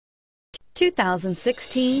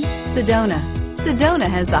2016 Sedona. Sedona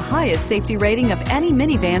has the highest safety rating of any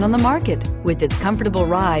minivan on the market. With its comfortable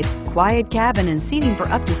ride, quiet cabin, and seating for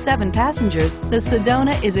up to 7 passengers, the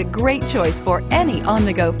Sedona is a great choice for any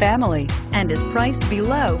on-the-go family and is priced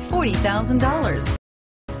below $40,000.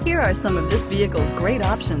 Here are some of this vehicle's great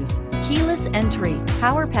options: keyless entry,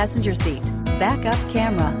 power passenger seat, backup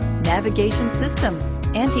camera, navigation system,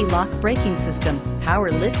 anti-lock braking system, power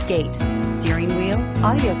liftgate, steering wheel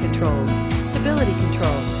audio controls, stability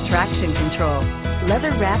control, traction control,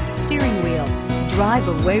 leather-wrapped steering wheel. Drive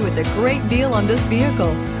away with a great deal on this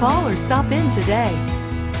vehicle. Call or stop in today.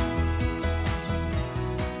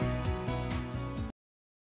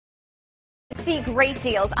 See great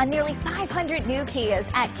deals on nearly 500 new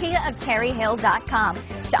Kias at KiaofCherryHill.com.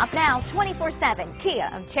 Shop now 24/7,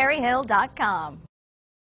 KiaofCherryHill.com.